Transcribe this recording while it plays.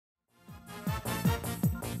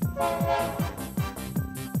All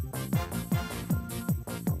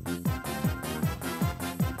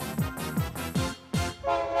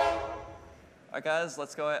right, guys,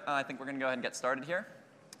 let's go. I think we're going to go ahead and get started here.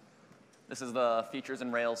 This is the features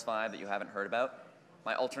in Rails 5 that you haven't heard about.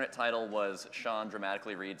 My alternate title was Sean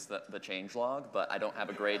dramatically reads the changelog, but I don't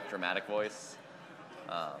have a great dramatic voice.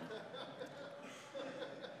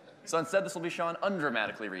 So instead, this will be Sean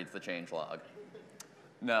undramatically reads the changelog.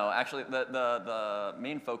 No, actually, the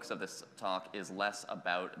main focus of this talk is less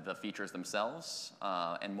about the features themselves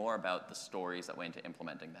and more about the stories that went into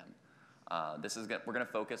implementing them. We're going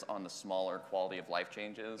to focus on the smaller quality of life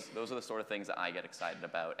changes. Those are the sort of things that I get excited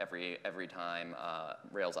about every time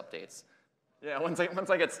Rails updates. Yeah, once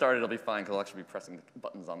I get started, it'll be fine because I'll actually be pressing the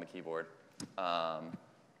buttons on the keyboard.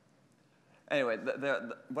 Anyway,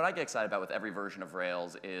 what I get excited about with every version of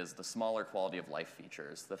Rails is the smaller quality of life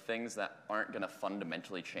features, the things that aren't going to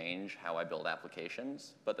fundamentally change how I build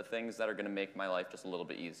applications, but the things that are going to make my life just a little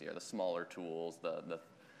bit easier, the smaller tools, the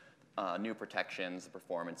new protections,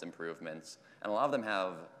 performance improvements, and a lot of them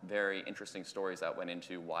have very interesting stories that went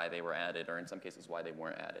into why they were added, or in some cases why they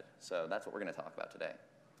weren't added. So that's what we're going to talk about today.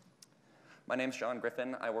 My name's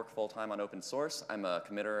Griffin. I work full-time on open source. I'm a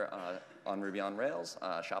committer on Ruby on Rails.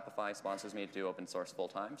 Shopify sponsors me to do open source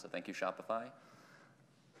full-time, so thank you, Shopify.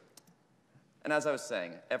 And as I was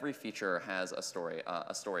saying, every feature has a story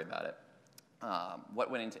about it. What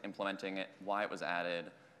went into implementing it, why it was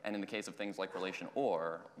added, and in the case of things like relation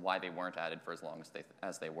or, why they weren't added for as long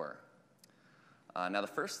as they were. Now, the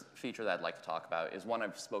first feature that I'd like to talk about is one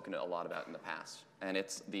I've spoken a lot about in the past, and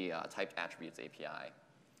it's the typed attributes API.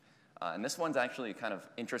 And this one's actually kind of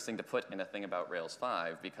interesting to put in a thing about Rails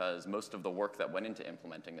 5 because most of the work that went into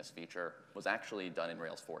implementing this feature was actually done in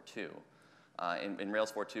Rails 4.2. In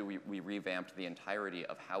Rails 4.2, we revamped the entirety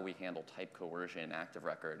of how we handle type coercion in active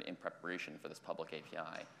record in preparation for this public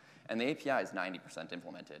API. And the API is 90%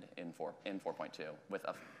 implemented in 4.2 with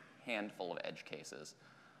a handful of edge cases.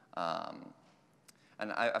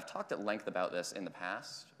 And I've talked at length about this in the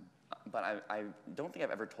past, but I don't think I've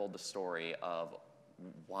ever told the story of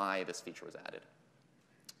why this feature was added.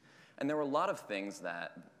 And there were a lot of things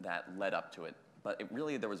that led up to it, but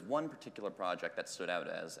there was one particular project that stood out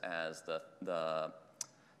as the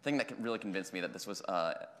thing that really convinced me that this was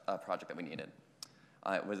a project that we needed.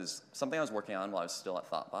 It was something I was working on while I was still at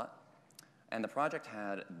Thoughtbot, and the project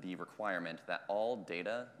had the requirement that all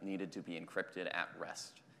data needed to be encrypted at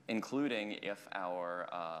rest, including if our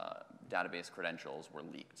database credentials were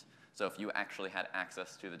leaked. So if you actually had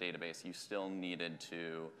access to the database, you still needed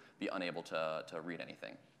to be unable to read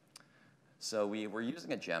anything. So we were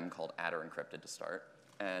using a gem called attr_encrypted to start,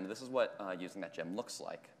 and this is what using that gem looks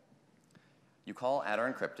like. You call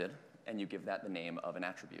attr_encrypted, and you give that the name of an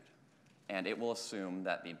attribute. And it will assume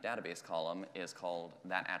that the database column is called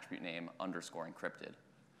that attribute name _encrypted.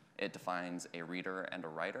 It defines a reader and a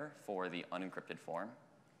writer for the unencrypted form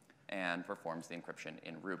and performs the encryption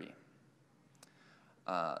in Ruby.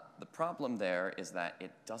 The problem there is that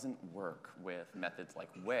it doesn't work with methods like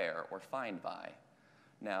where or find by.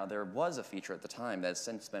 Now, there was a feature at the time that has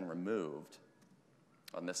since been removed.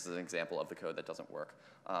 And this is an example of the code that doesn't work.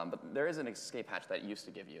 But there is an escape hatch that it used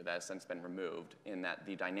to give you that has since been removed in that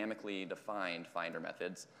the dynamically defined finder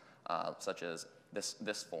methods, such as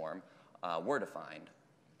this form, were defined.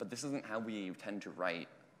 But this isn't how we tend to write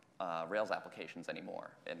Rails applications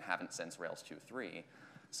anymore and haven't since Rails 2.3.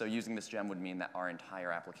 So using this gem would mean that our entire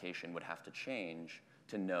application would have to change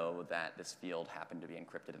to know that this field happened to be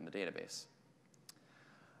encrypted in the database.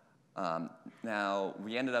 Now,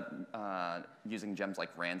 we ended up using gems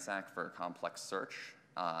like ransack for complex search.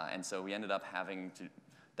 And so we ended up having to,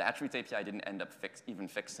 the attributes API didn't end up even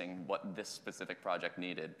fixing what this specific project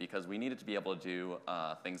needed because we needed to be able to do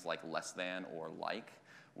things like less than or like,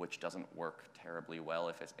 which doesn't work terribly well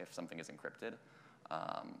if something is encrypted.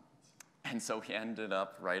 And so we ended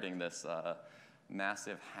up writing this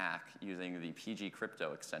massive hack using the PG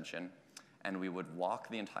crypto extension. And we would walk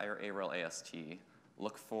the entire ARail AST,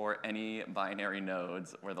 look for any binary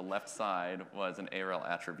nodes where the left side was an ARail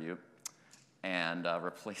attribute, and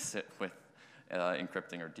replace it with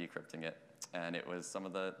encrypting or decrypting it. And it was some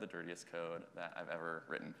of the dirtiest code that I've ever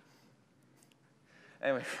written.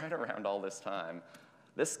 Anyway, right around all this time,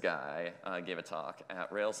 this guy gave a talk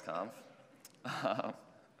at RailsConf.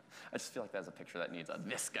 I just feel like that's a picture that needs a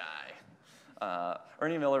this guy.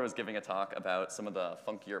 Ernie Miller was giving a talk about some of the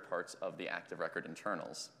funkier parts of the active record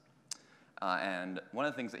internals. And one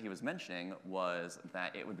of the things that he was mentioning was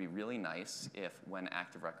that it would be really nice if when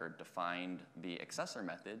active record defined the accessor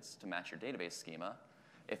methods to match your database schema,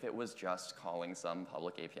 if it was just calling some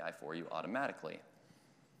public API for you automatically.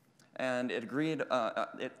 And it agreed,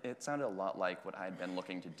 it sounded a lot like what I had been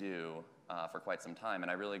looking to do for quite some time, and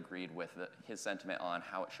I really agreed with his sentiment on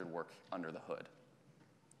how it should work under the hood.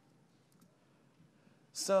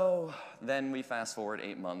 So then we fast forward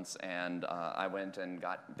 8 months, and I went and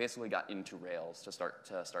basically got into Rails to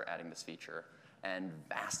start adding this feature, and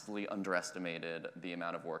vastly underestimated the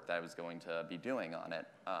amount of work that I was going to be doing on it.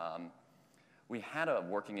 We had a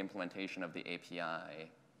working implementation of the API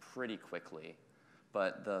pretty quickly,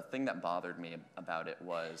 but the thing that bothered me about it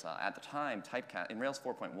was, at the time, in Rails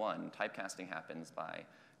 4.1, typecasting happens by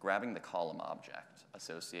grabbing the column object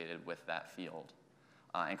associated with that field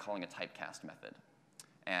and calling a typecast method.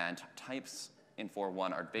 And types in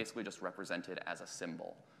 4.1 are basically just represented as a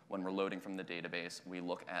symbol. When we're loading from the database, we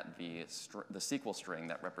look at the SQL string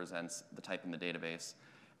that represents the type in the database,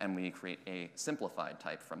 and we create a simplified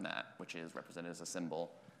type from that, which is represented as a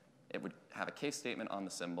symbol. It would have a case statement on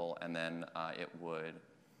the symbol, and then it would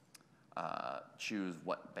choose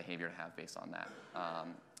what behavior to have based on that.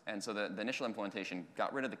 And so the initial implementation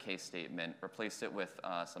got rid of the case statement, replaced it with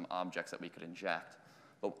some objects that we could inject.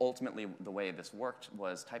 But ultimately, the way this worked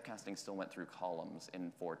was typecasting still went through columns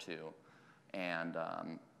in 4.2, and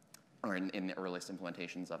or in the earliest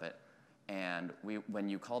implementations of it. And when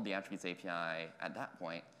you called the attributes API at that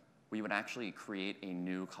point, we would actually create a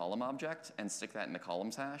new column object and stick that in the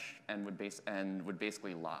columns hash and would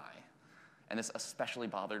basically lie. And this especially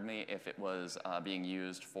bothered me if it was being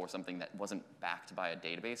used for something that wasn't backed by a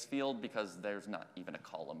database field, because there's not even a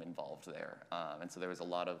column involved there. And so there was a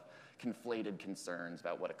lot of conflated concerns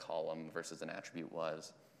about what a column versus an attribute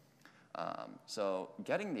was. So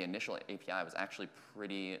getting the initial API was actually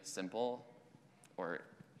pretty simple, or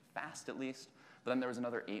fast at least. But then there was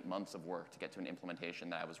another 8 months of work to get to an implementation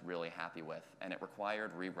that I was really happy with. And it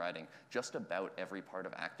required rewriting just about every part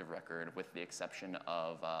of Active Record, with the exception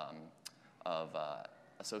of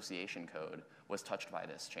association code was touched by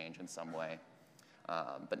this change in some way.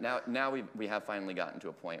 But now we have finally gotten to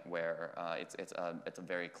a point where it's a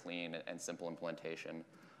very clean and simple implementation.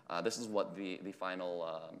 This is what the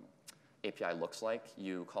final API looks like.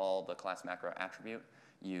 You call the class macro attribute,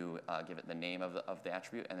 you give it the name of the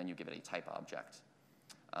attribute, and then you give it a type object.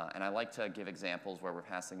 And I like to give examples where we're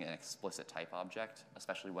passing an explicit type object,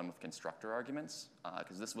 especially one with constructor arguments,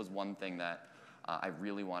 because this was one thing that I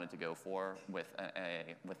really wanted to go for with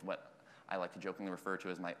what I like to jokingly refer to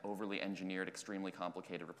as my overly engineered, extremely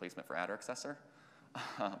complicated replacement for attr accessor.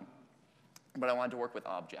 But I wanted to work with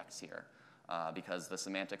objects here, because the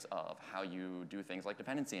semantics of how you do things like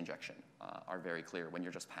dependency injection are very clear when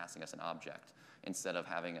you're just passing us an object instead of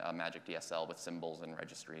having a magic DSL with symbols and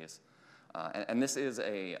registries. And this is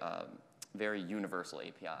a very universal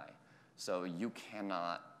API. So you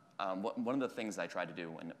cannot, one of the things I tried to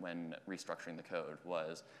do when restructuring the code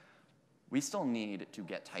was, we still need to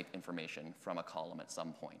get type information from a column at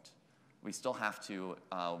some point. We still have to,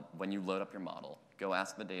 when you load up your model, go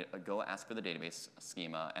ask for the database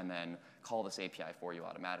schema and then call this API for you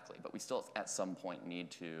automatically. But we still, at some point, need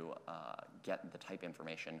to get the type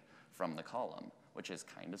information from the column, which is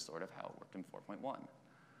kind of sort of how it worked in 4.1.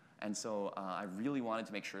 And so I really wanted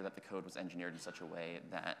to make sure that the code was engineered in such a way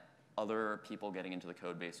that other people getting into the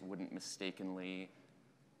code base wouldn't mistakenly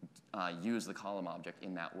use the column object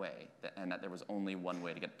in that way, and that there was only one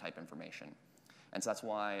way to get type information. And so that's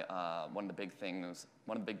why one of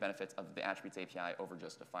the big benefits of the attributes API over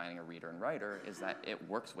just defining a reader and writer is that it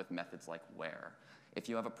works with methods like where. If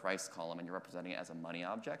you have a price column and you're representing it as a money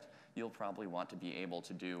object, you'll probably want to be able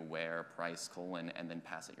to do where price colon and then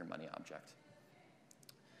pass it your money object.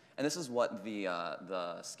 And this is what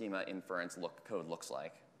the schema inference code looks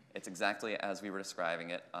like. It's exactly as we were describing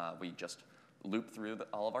it. We just loop through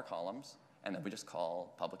all of our columns, and then we just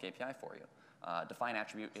call public API for you. Define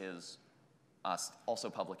attribute is also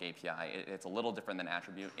public API. It's a little different than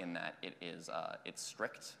attribute in that it's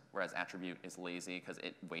strict, whereas attribute is lazy because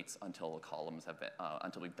it waits until the columns have been,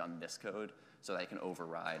 until we've done this code, so that it can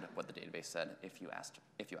override what the database said if you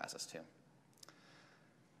asked us to.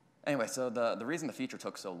 Anyway, so the reason the feature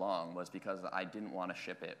took so long was because I didn't want to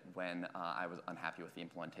ship it when I was unhappy with the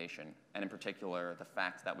implementation. And in particular, the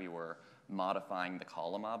fact that we were modifying the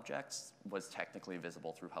column objects was technically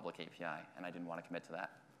visible through public API, and I didn't want to commit to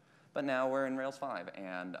that. But now we're in Rails 5,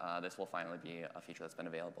 and this will finally be a feature that's been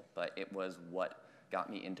available. But it was what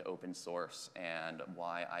got me into open source and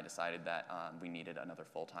why I decided that we needed another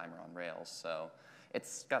full-timer on Rails. So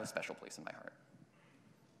it's got a special place in my heart.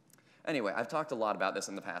 Anyway, I've talked a lot about this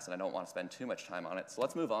in the past, and I don't want to spend too much time on it. So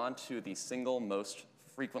let's move on to the single most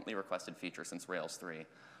frequently requested feature since Rails 3.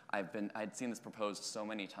 I'd seen this proposed so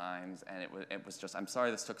many times, and it was just, I'm sorry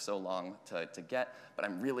this took so long to get, but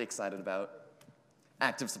I'm really excited about.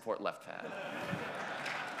 Active support left pad.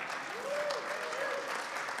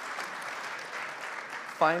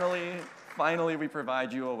 Finally, we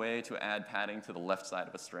provide you a way to add padding to the left side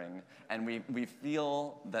of a string. And we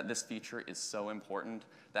feel that this feature is so important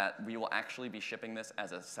that we will actually be shipping this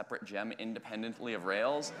as a separate gem independently of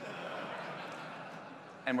Rails.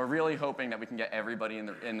 And we're really hoping that we can get everybody in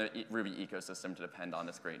the Ruby ecosystem to depend on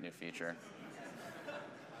this great new feature.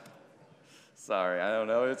 Sorry, I don't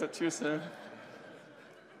know. Is it too soon?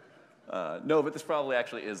 No, but this probably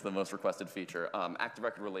actually is the most requested feature, active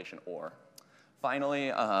record relation OR.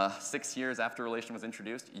 Finally, 6 years after relation was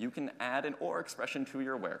introduced, you can add an OR expression to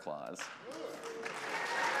your where clause.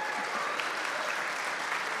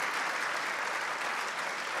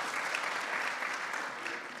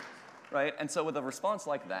 Right? And so with a response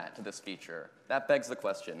like that to this feature, that begs the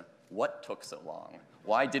question, what took so long?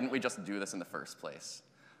 Why didn't we just do this in the first place?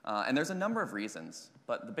 And there's a number of reasons,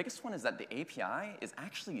 but the biggest one is that the API is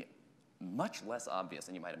actually much less obvious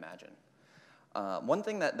than you might imagine. One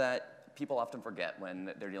thing that people often forget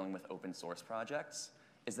when they're dealing with open source projects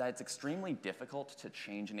is that it's extremely difficult to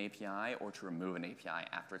change an API or to remove an API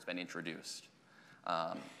after it's been introduced.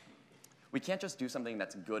 We can't just do something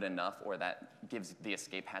that's good enough or that gives the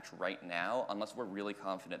escape hatch right now unless we're really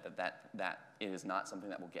confident that is not something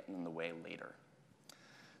that will get in the way later.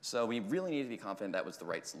 So we really need to be confident that was the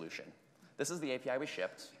right solution. This is the API we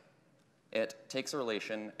shipped. It takes a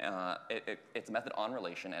relation, it's a method on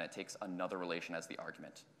relation, and it takes another relation as the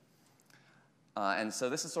argument. And so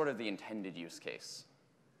this is sort of the intended use case.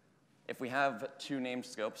 If we have two named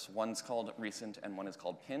scopes, one's called recent and one is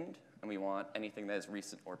called pinned, and we want anything that is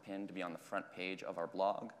recent or pinned to be on the front page of our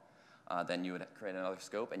blog, then you would create another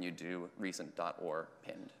scope and you do recent.or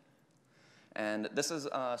pinned. And this is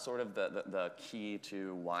sort of the key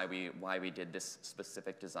to why we did this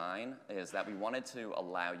specific design, is that we wanted to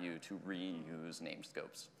allow you to reuse named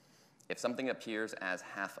scopes. If something appears as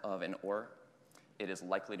half of an OR, it is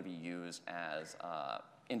likely to be used as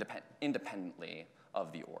independently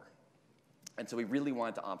of the OR. And so we really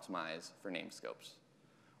wanted to optimize for named scopes.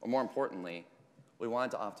 Or more importantly, we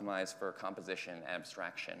wanted to optimize for composition and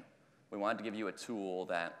abstraction. We wanted to give you a tool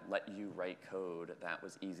that let you write code that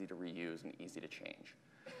was easy to reuse and easy to change.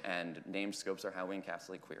 And named scopes are how we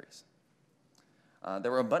encapsulate queries.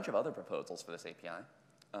 There were a bunch of other proposals for this API.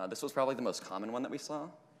 This was probably the most common one that we saw,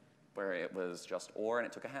 where it was just OR and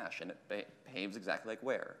it took a hash, and it behaves exactly like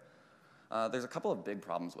where. There's a couple of big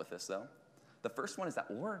problems with this, though. The first one is that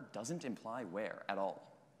OR doesn't imply where at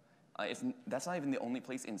all. That's not even the only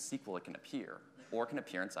place in SQL it can appear. OR can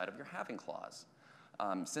appear inside of your having clause.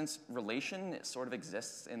 Since relation sort of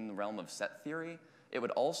exists in the realm of set theory, it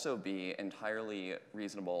would also be entirely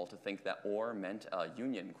reasonable to think that OR meant a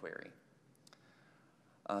union query.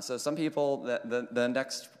 So some people, the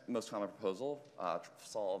next most common proposal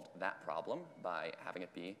solved that problem by having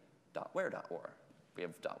it be .where.or. We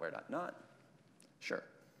have .where.not. Sure.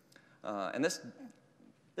 And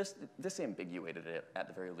this ambiguated it at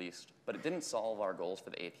the very least, but it didn't solve our goals for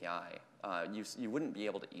the API. You wouldn't be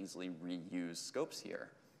able to easily reuse scopes here.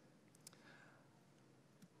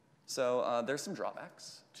 So there's some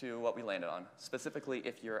drawbacks to what we landed on. Specifically,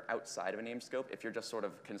 if you're outside of a named scope, if you're just sort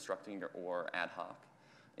of constructing your OR ad hoc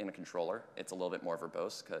in a controller, it's a little bit more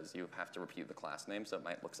verbose because you have to repeat the class name, so it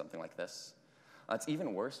might look something like this. It's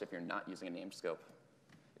even worse if you're not using a named scope.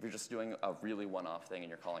 If you're just doing a really one-off thing and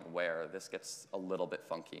you're calling where, this gets a little bit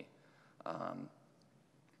funky.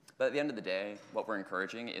 But at the end of the day, what we're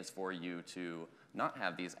encouraging is for you to not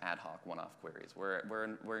have these ad hoc one-off queries.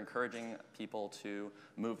 We're encouraging people to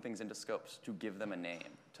move things into scopes, to give them a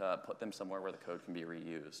name, to put them somewhere where the code can be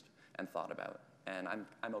reused and thought about. And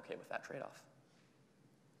I'm OK with that trade-off.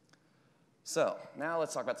 So now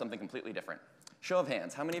let's talk about something completely different. Show of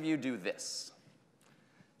hands, how many of you do this?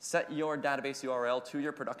 Set your database URL to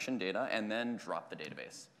your production data and then drop the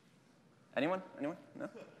database. Anyone? Anyone? No?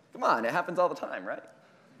 Come on, it happens all the time, right?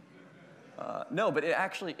 No, but it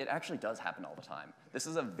actually does happen all the time. This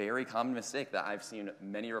is a very common mistake that I've seen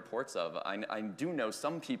many reports of. I do know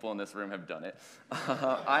some people in this room have done it.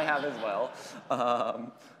 I have as well.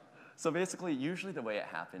 So basically, usually the way it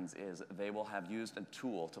happens is they will have used a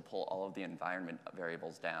tool to pull all of the environment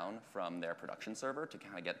variables down from their production server to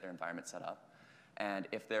kind of get their environment set up. And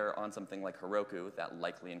if they're on something like Heroku, that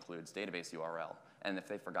likely includes database URL. And if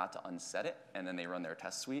they forgot to unset it, and then they run their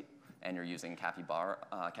test suite, and you're using Capybara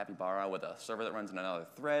with a server that runs in another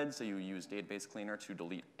thread, so you use database cleaner to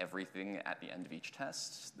delete everything at the end of each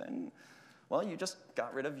test, then, well, you just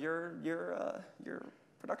got rid of your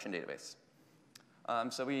production database.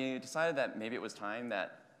 So we decided that maybe it was time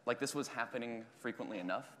that, like, this was happening frequently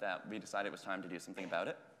enough that we decided it was time to do something about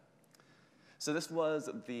it. So this was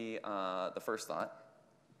the first thought.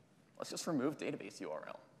 Let's just remove database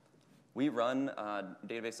URL. We run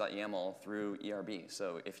database.yaml through ERB.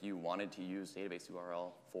 So if you wanted to use database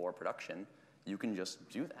URL for production, you can just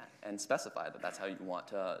do that and specify that that's how you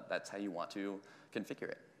want to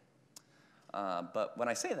configure it. But when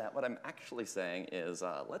I say that, what I'm actually saying is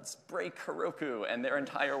let's break Heroku and their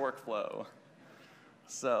entire workflow.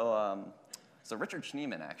 So Richard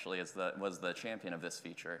Schneeman actually was the champion of this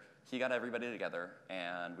feature. He got everybody together,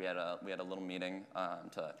 and we had a little meeting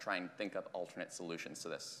to try and think up alternate solutions to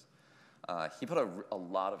this. He put a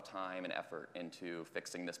lot of time and effort into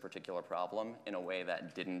fixing this particular problem in a way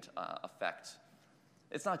that didn't affect,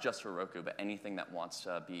 it's not just Heroku, but anything that wants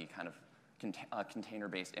to be kind of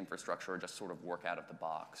container-based infrastructure or just sort of work out of the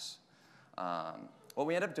box. What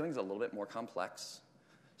we end up doing is a little bit more complex.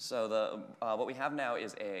 So what we have now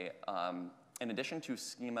is in addition to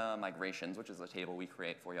schema migrations, which is a table we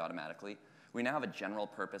create for you automatically, we now have a general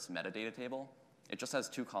purpose metadata table. It just has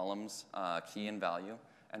 2 columns, key and value.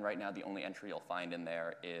 And right now, the only entry you'll find in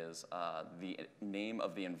there is the name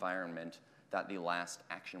of the environment that the last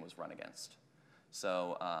action was run against.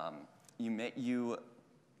 So you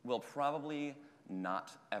will probably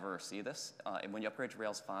not ever see this. When you upgrade to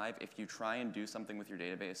Rails 5, if you try and do something with your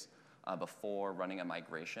database before running a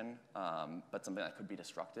migration, but something that could be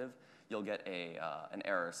destructive, you'll get an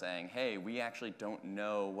error saying, hey, we actually don't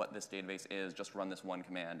know what this database is, just run this one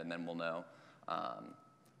command, and then we'll know.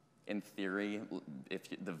 In theory, if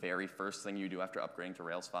the very first thing you do after upgrading to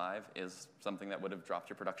Rails 5 is something that would have dropped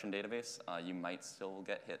your production database, you might still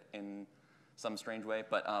get hit in some strange way.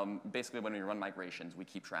 But basically, when we run migrations, we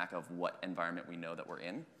keep track of what environment we know that we're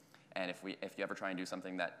in. And if you ever try and do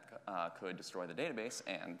something that could destroy the database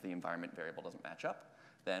and the environment variable doesn't match up,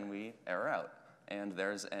 then we error out. And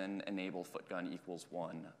there's an enable footgun equals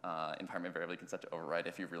 1 environment variable you can set to override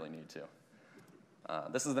if you really need to.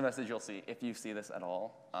 This is the message you'll see if you see this at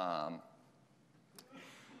all.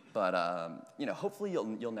 Hopefully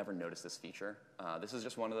you'll never notice this feature. This is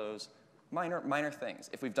just one of those minor things.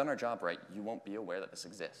 If we've done our job right, you won't be aware that this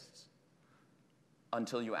exists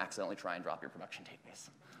until you accidentally try and drop your production database.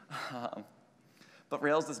 But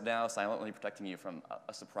Rails is now silently protecting you from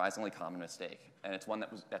a surprisingly common mistake, and it's one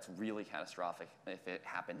that's really catastrophic if it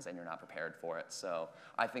happens and you're not prepared for it. So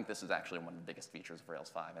I think this is actually one of the biggest features of Rails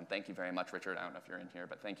 5, and thank you very much, Richard. I don't know if you're in here,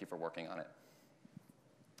 but thank you for working on it.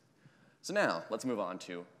 So now let's move on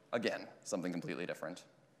to, again, something completely different.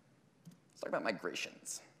 Let's talk about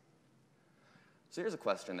migrations. So here's a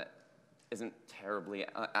question that isn't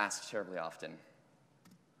asked terribly often.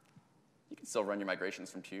 You can still run your migrations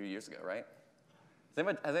from 2 years ago, right?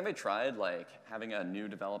 Has anybody tried having a new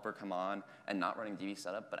developer come on and not running DB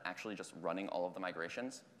setup, but actually just running all of the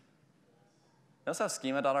migrations? Notice how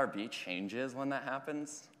schema.rb changes when that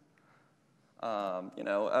happens?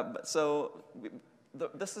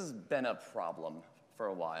 This has been a problem for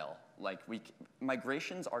a while.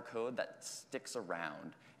 Migrations are code that sticks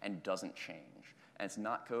around and doesn't change. And it's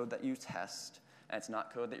not code that you test. And it's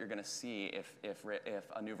not code that you're going to see if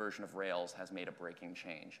a new version of Rails has made a breaking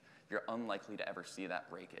change. You're unlikely to ever see that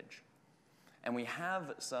breakage. And we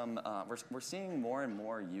have we're seeing more and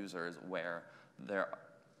more users where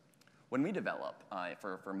when we develop,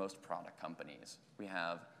 for most product companies, we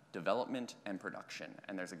have development and production.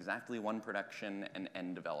 And there's exactly one production and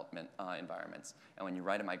end development environments. And when you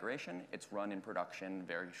write a migration, it's run in production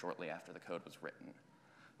very shortly after the code was written.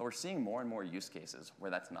 But we're seeing more and more use cases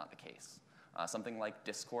where that's not the case. Something like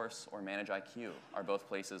Discourse or ManageIQ are both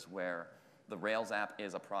places where the Rails app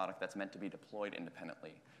is a product that's meant to be deployed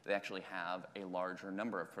independently. They actually have a larger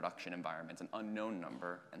number of production environments, an unknown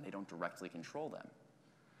number, and they don't directly control them.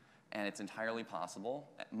 And it's entirely possible,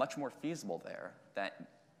 much more feasible there, that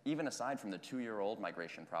even aside from the 2-year-old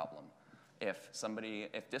migration problem, if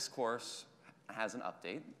Discourse has an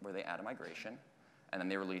update where they add a migration, and then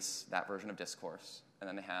they release that version of Discourse, and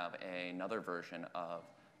then they have another version of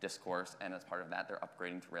Discourse, and as part of that, they're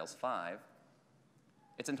upgrading to Rails 5,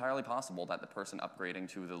 it's entirely possible that the person upgrading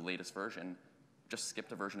to the latest version just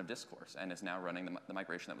skipped a version of Discourse and is now running the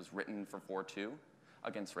migration that was written for 4.2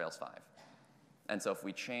 against Rails 5. And so if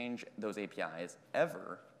we change those APIs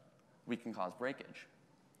ever, we can cause breakage.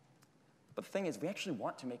 But the thing is, we actually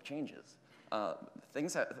want to make changes.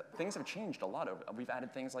 Things have changed a lot. We've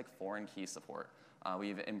added things like foreign key support.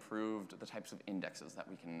 We've improved the types of indexes that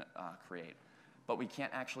we can create. But we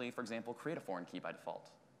can't actually, for example, create a foreign key by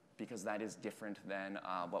default, because that is different than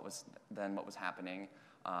what was happening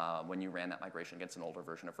when you ran that migration against an older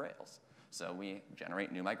version of Rails. So we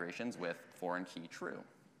generate new migrations with foreign key true.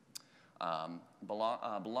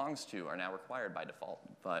 Belongs to are now required by default,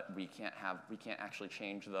 but we can't actually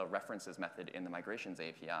change the references method in the migrations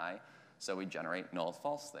API, so we generate null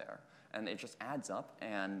false there. And it just adds up,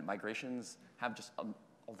 and migrations have just a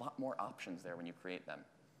lot more options there when you create them.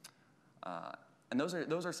 And those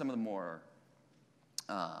are some of the more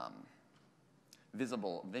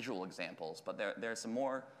visual examples, but there's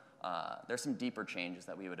some deeper changes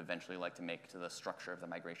that we would eventually like to make to the structure of the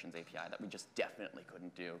migrations API that we just definitely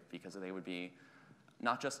couldn't do because they would be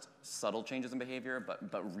not just subtle changes in behavior,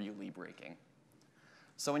 but really breaking.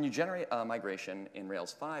 So when you generate a migration in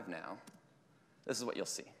Rails 5 now, this is what you'll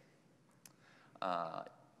see.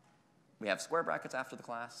 We have square brackets after the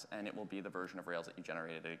class, and it will be the version of Rails that you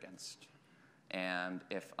generated it against. And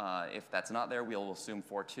if that's not there, we'll assume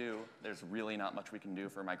 4.2. There's really not much we can do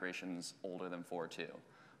for migrations older than 4.2.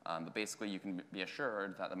 But basically, you can be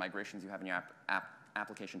assured that the migrations you have in your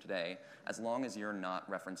application today, as long as you're not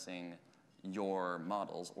referencing your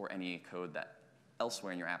models or any code that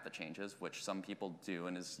elsewhere in your app that changes, which some people do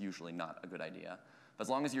and is usually not a good idea, but as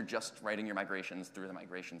long as you're just writing your migrations through the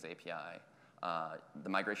migrations API, the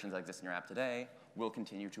migrations that exist in your app today will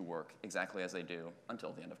continue to work exactly as they do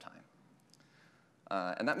until the end of time.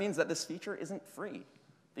 And that means that this feature isn't free,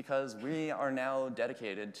 because we are now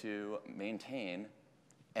dedicated to maintain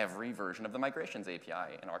every version of the migrations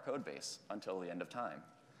API in our code base until the end of time.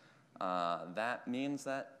 That means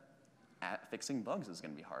that fixing bugs is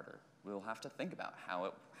going to be harder. We'll have to think about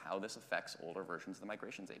how this affects older versions of the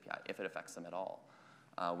migrations API, if it affects them at all.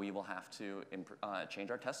 We will have to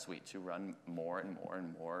change our test suite to run more and more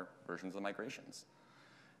and more versions of the migrations.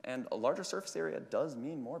 And a larger surface area does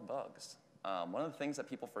mean more bugs. One of the things that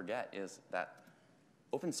people forget is that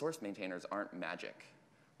open source maintainers aren't magic.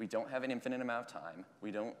 We don't have an infinite amount of time. We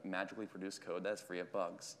don't magically produce code that's free of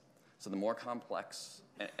bugs. So the more complex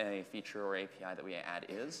a feature or API that we add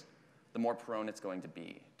is, the more prone it's going to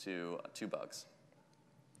be to bugs.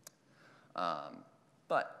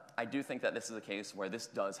 But I do think that this is a case where this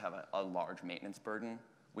does have a large maintenance burden.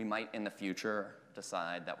 We might, in the future,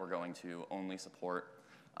 decide that we're going to only support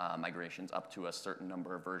migrations up to a certain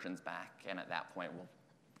number of versions back, and at that point,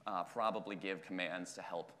 we'll probably give commands to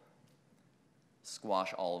help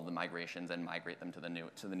squash all of the migrations and migrate them to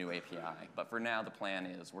the new API. But for now, the plan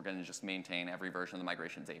is we're going to just maintain every version of the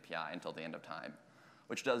migrations API until the end of time,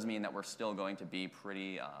 which does mean that we're still going to be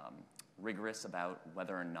pretty rigorous about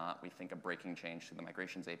whether or not we think a breaking change to the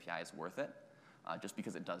migrations API is worth it, just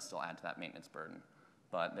because it does still add to that maintenance burden.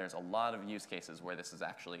 But there's a lot of use cases where this is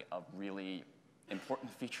actually a really important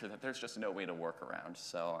feature that there's just no way to work around.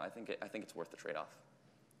 So I think it's worth the trade-off.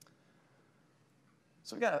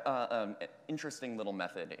 So we've got an interesting little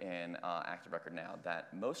method in Active Record now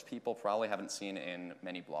that most people probably haven't seen in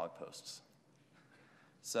many blog posts.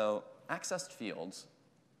 So accessed fields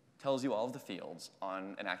tells you all of the fields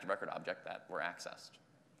on an Active Record object that were accessed.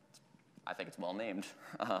 I think it's well named.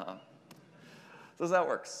 So this is how it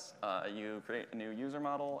works. You create a new user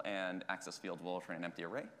model, and access fields will return an empty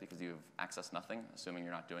array because you've accessed nothing, assuming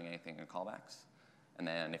you're not doing anything in callbacks. And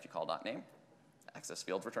then if you call .name, access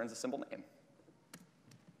fields returns a symbol name.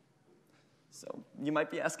 So you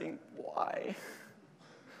might be asking, why?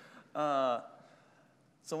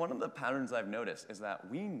 So one of the patterns I've noticed is that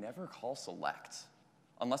we never call select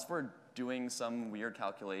unless we're doing some weird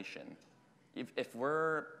calculation. If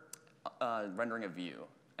we're rendering a view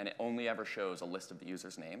and it only ever shows a list of the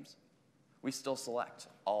user's names, we still select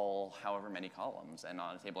all however many columns. And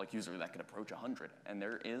on a table like user, that could approach 100. And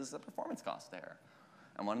there is a performance cost there.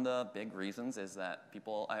 And one of the big reasons is that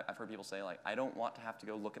I've heard people say, like, I don't want to have to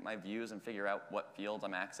go look at my views and figure out what fields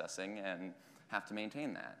I'm accessing and have to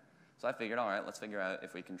maintain that. So I figured, all right, let's figure out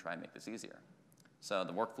if we can try and make this easier. So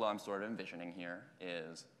the workflow I'm sort of envisioning here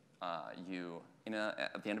is at the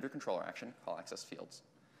end of your controller action, call access fields.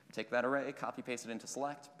 Take that array, copy paste it into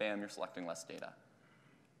select, bam, you're selecting less data.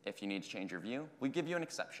 If you need to change your view, we give you an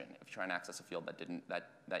exception if you try and access a field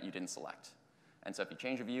that you didn't select. And so if you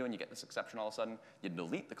change a view and you get this exception all of a sudden, you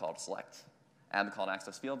delete the call to select, add the call to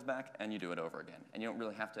access fields back, and you do it over again. And you don't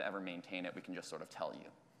really have to ever maintain it. We can just sort of tell you.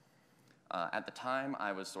 At the time,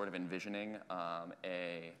 I was sort of envisioning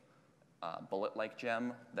a bullet-like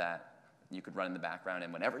gem that you could run in the background,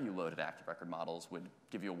 and whenever you loaded Active Record models, would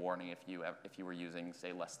give you a warning if you were using,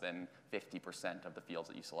 say, less than 50% of the fields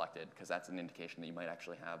that you selected, because that's an indication that you might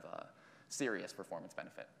actually have a serious performance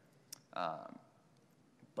benefit.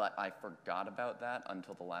 But I forgot about that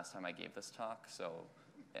until the last time I gave this talk, so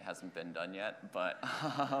it hasn't been done yet. But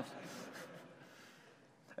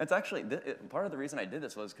it's actually, part of the reason I did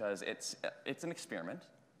this was because it's an experiment,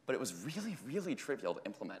 but it was really, really trivial to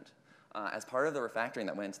implement. As part of the refactoring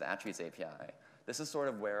that went into the attributes API, This is sort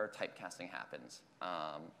of where typecasting happens.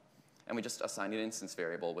 And we just assign an instance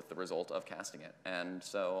variable with the result of casting it. And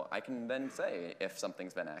so I can then say if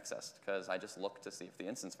something's been accessed, because I just look to see if the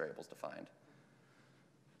instance variable is defined.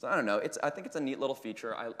 So I don't know. I think it's a neat little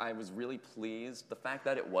feature. I was really pleased. The fact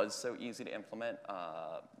that it was so easy to implement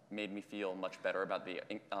made me feel much better about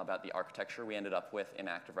the architecture we ended up with in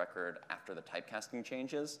Active Record after the typecasting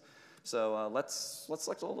changes. So let's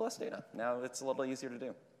select a little less data. Now it's a little easier to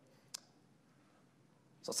do.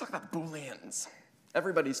 So let's talk about Booleans,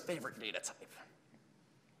 everybody's favorite data type.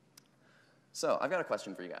 So I've got a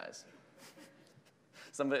question for you guys.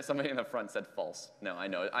 Somebody in the front said false. No, I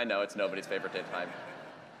know it's nobody's favorite data type.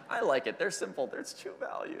 I like it. They're simple. There's 2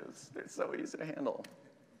 values. They're so easy to handle.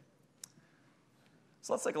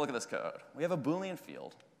 So let's take a look at this code. We have a Boolean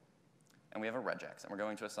field, and we have a regex, and we're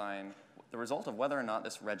going to assign the result of whether or not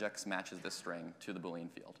this regex matches this string to the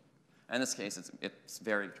Boolean field. And in this case, it's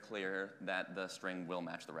very clear that the string will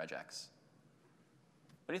match the regex.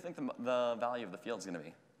 What do you think the value of the field is going to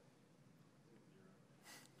be?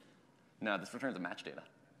 No, this returns a match data.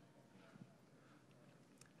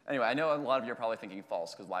 Anyway, I know a lot of you are probably thinking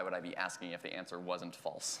false, because why would I be asking if the answer wasn't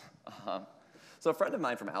false? So a friend of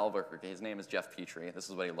mine from Albuquerque, his name is Jeff Petrie. This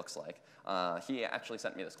is what he looks like. He actually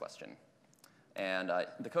sent me this question. And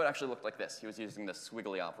the code actually looked like this. He was using the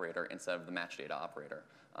squiggly operator instead of the match data operator.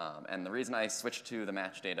 And the reason I switched to the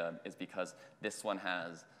match data is because this one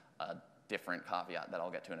has a different caveat that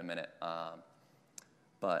I'll get to in a minute.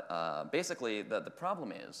 But basically, the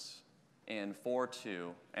problem is, in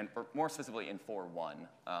 4.2, and more specifically in 4.1,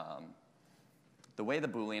 the way the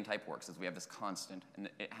Boolean type works is we have this constant, and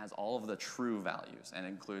it has all of the true values, and it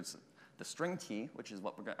includes the string t, which is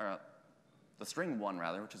what we're going the string 1,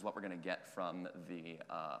 rather, which is what we're going to get from the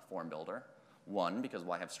form builder. 1, because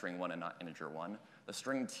why have string 1 and not integer 1? The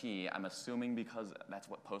string t, I'm assuming because that's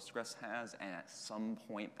what Postgres has, and at some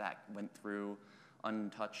point that went through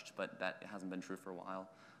untouched, but that hasn't been true for a while.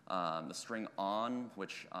 The string on,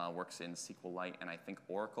 which works in SQLite and I think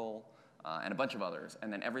Oracle, and a bunch of others.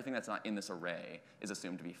 And then everything that's not in this array is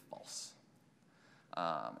assumed to be false.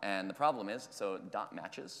 And the problem is, so dot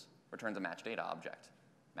matches returns a match data object.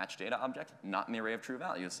 Match data object, not in the array of true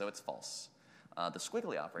values, so it's false. The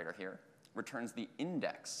squiggly operator here returns the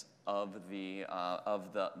index of the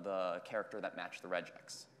character that matched the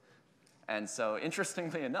regex. And so,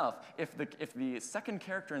 interestingly enough, if the second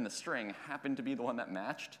character in the string happened to be the one that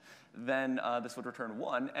matched, then this would return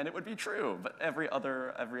 1, and it would be true. But every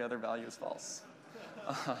other value is false.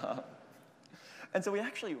 And so we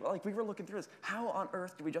actually, we were looking through this. How on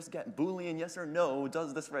earth do we just get Boolean yes or no?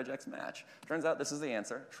 Does this regex match? Turns out this is the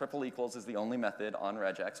answer. Triple equals is the only method on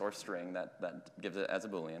regex or string that gives it as a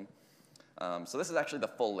Boolean. So this is actually the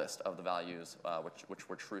full list of the values which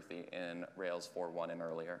were truthy in Rails 4.1 and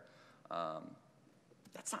earlier.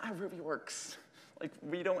 That's not how Ruby works.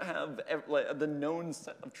 We don't have the known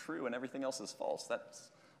set of true and everything else is false. That's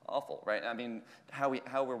awful, right? I mean,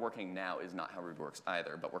 how we're working now is not how Ruby works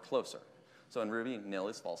either, but we're closer. So in Ruby, nil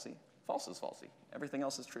is falsy, false is falsy. Everything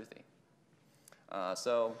else is truthy.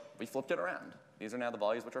 So we flipped it around. These are now the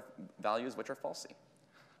values which are falsy.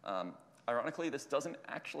 Ironically, this doesn't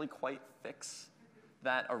actually quite fix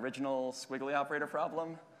that original squiggly operator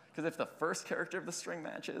problem. Because if the first character of the string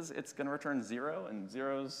matches, it's going to return 0, and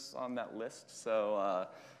 0's on that list. So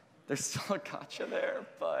there's still a gotcha there,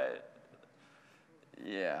 but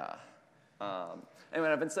yeah. Anyway,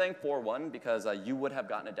 I've been saying 4.1 because you would have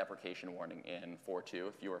gotten a deprecation warning in 4.2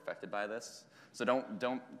 if you were affected by this. So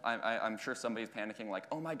I'm sure somebody's panicking like,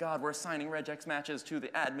 oh my God, we're assigning regex matches to the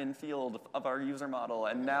admin field of our user model,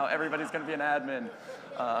 and now everybody's going to be an admin.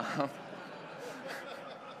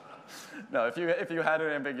 No, if you had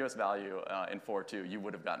an ambiguous value in 4.2, you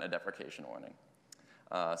would have gotten a deprecation warning.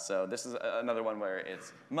 So this is another one where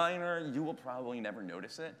it's minor. You will probably never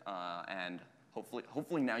notice it, and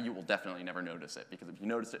hopefully now you will definitely never notice it, because if you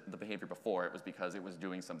noticed the behavior before, it was because it was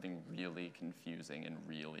doing something really confusing and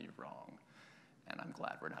really wrong. And I'm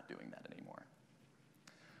glad we're not doing that anymore.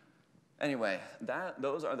 Anyway,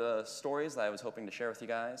 those are the stories that I was hoping to share with you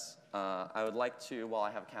guys. I would like to, while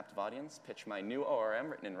I have a captive audience, pitch my new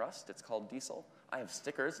ORM written in Rust. It's called Diesel. I have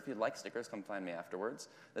stickers. If you'd like stickers, come find me afterwards.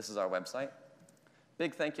 This is our website.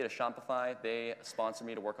 Big thank you to Shopify. They sponsor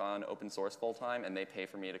me to work on open source full-time, and they pay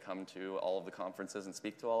for me to come to all of the conferences and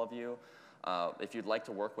speak to all of you. If you'd like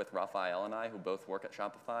to work with Raphael and I, who both work at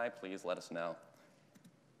Shopify, please let us know.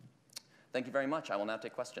 Thank you very much. I will now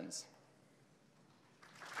take questions.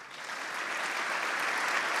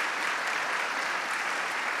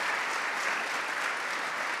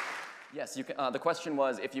 Yes, you can, the question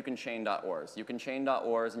was if you can chain .ors. You can chain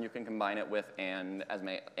 .ors and you can combine it with and as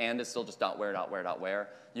and is still just .where.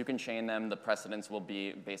 You can chain them. The precedence will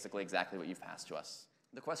be basically exactly what you've passed to us.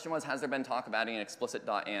 The question was, has there been talk of adding an explicit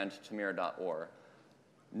 .and to mirror.or?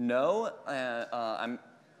 No, I'm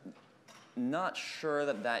not sure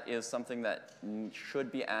that that is something that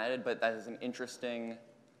should be added, but that is an interesting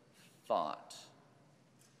thought.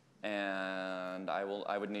 And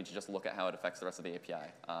I would need to just look at how it affects the rest of the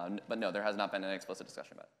API. But no, there has not been an explicit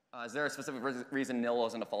discussion about it. Is there a specific reason nil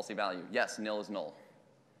wasn't a falsy value? Yes, nil is null.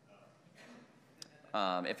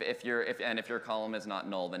 If your column is not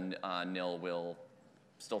null, then nil will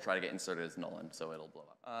still try to get inserted as null, and so it'll blow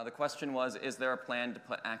up. The question was, is there a plan to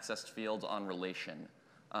put accessed fields on relation?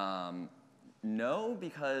 No,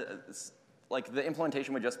 because like the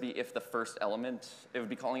implementation would just be if the first element, it would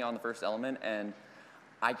be calling on the first element, and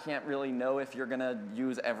I can't really know if you're going to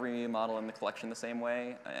use every model in the collection the same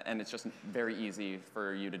way, and it's just very easy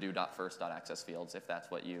for you to do .first.access fields if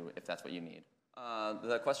that's what you need.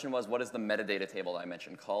 The question was, what is the metadata table that I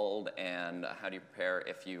mentioned called, and how do you prepare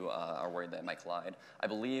if you are worried that it might collide? I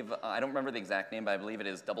believe, I don't remember the exact name, but I believe it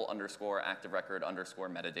is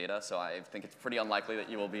 _active_record_metadata, so I think it's pretty unlikely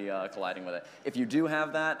that you will be colliding with it. If you do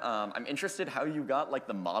have that, I'm interested how you got like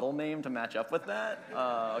the model name to match up with that,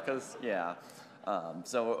 because, yeah.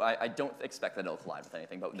 So I don't expect that it'll collide with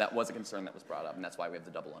anything, but that was a concern that was brought up, and that's why we have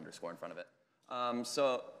the double underscore in front of it.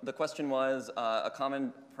 So the question was, a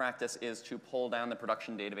common practice is to pull down the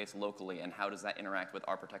production database locally, and how does that interact with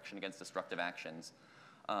our protection against destructive actions?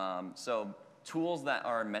 So tools that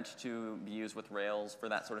are meant to be used with Rails for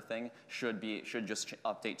that sort of thing should just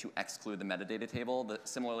update to exclude the metadata table,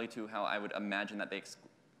 similarly to how I would imagine that they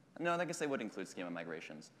no, I guess they would include schema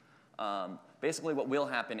migrations. Basically, what will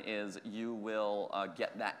happen is you will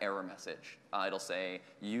get that error message. It'll say,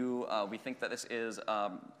 we think that this is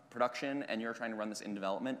production, and you're trying to run this in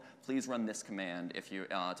development. Please run this command if you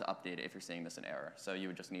to update it if you're seeing this in error. So you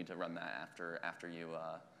would just need to run that after you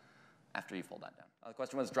fold that down. The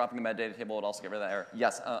question was, dropping the metadata table would also get rid of that error.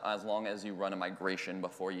 Yes, as long as you run a migration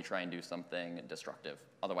before you try and do something destructive.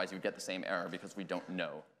 Otherwise, you would get the same error because we don't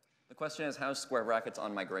know. The question is, how is square brackets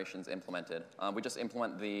on migrations implemented? We just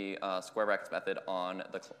implement the square brackets method on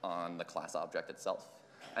the class object itself,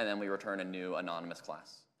 and then we return a new anonymous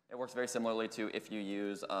class. It works very similarly to if you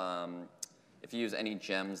use any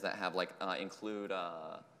gems that have like include.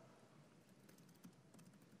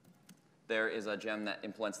 There is a gem that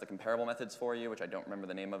implements the comparable methods for you, which I don't remember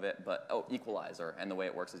the name of it, but equalizer. And the way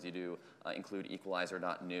it works is you do include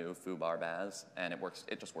equalizer.new foo_bar_baz, and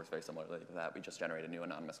it just works very similarly to that. We just generate a new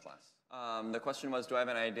anonymous class. The question was, do I have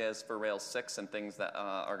any ideas for Rails 6 and things that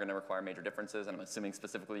are going to require major differences? And I'm assuming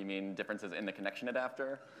specifically you mean differences in the connection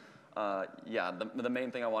adapter. Yeah, the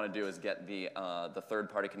main thing I want to do is get the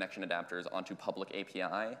third-party connection adapters onto public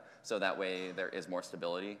API, so that way there is more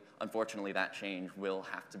stability. Unfortunately, that change will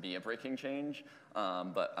have to be a breaking change,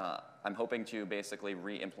 but I'm hoping to basically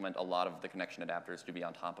re-implement a lot of the connection adapters to be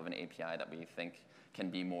on top of an API that we think can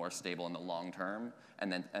be more stable in the long term,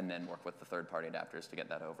 and then work with the third-party adapters to get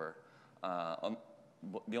that over.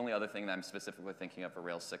 The only other thing that I'm specifically thinking of for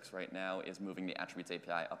Rails 6 right now is moving the attributes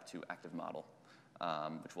API up to active model.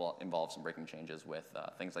 Which will involve some breaking changes with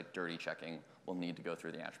things like dirty checking. We'll need to go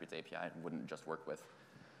through the attributes API. It wouldn't just work with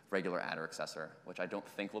regular adder accessor, which I don't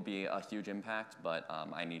think will be a huge impact, but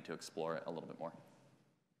I need to explore it a little bit more.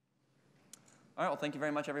 All right, well, thank you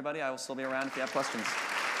very much, everybody. I will still be around if you have questions.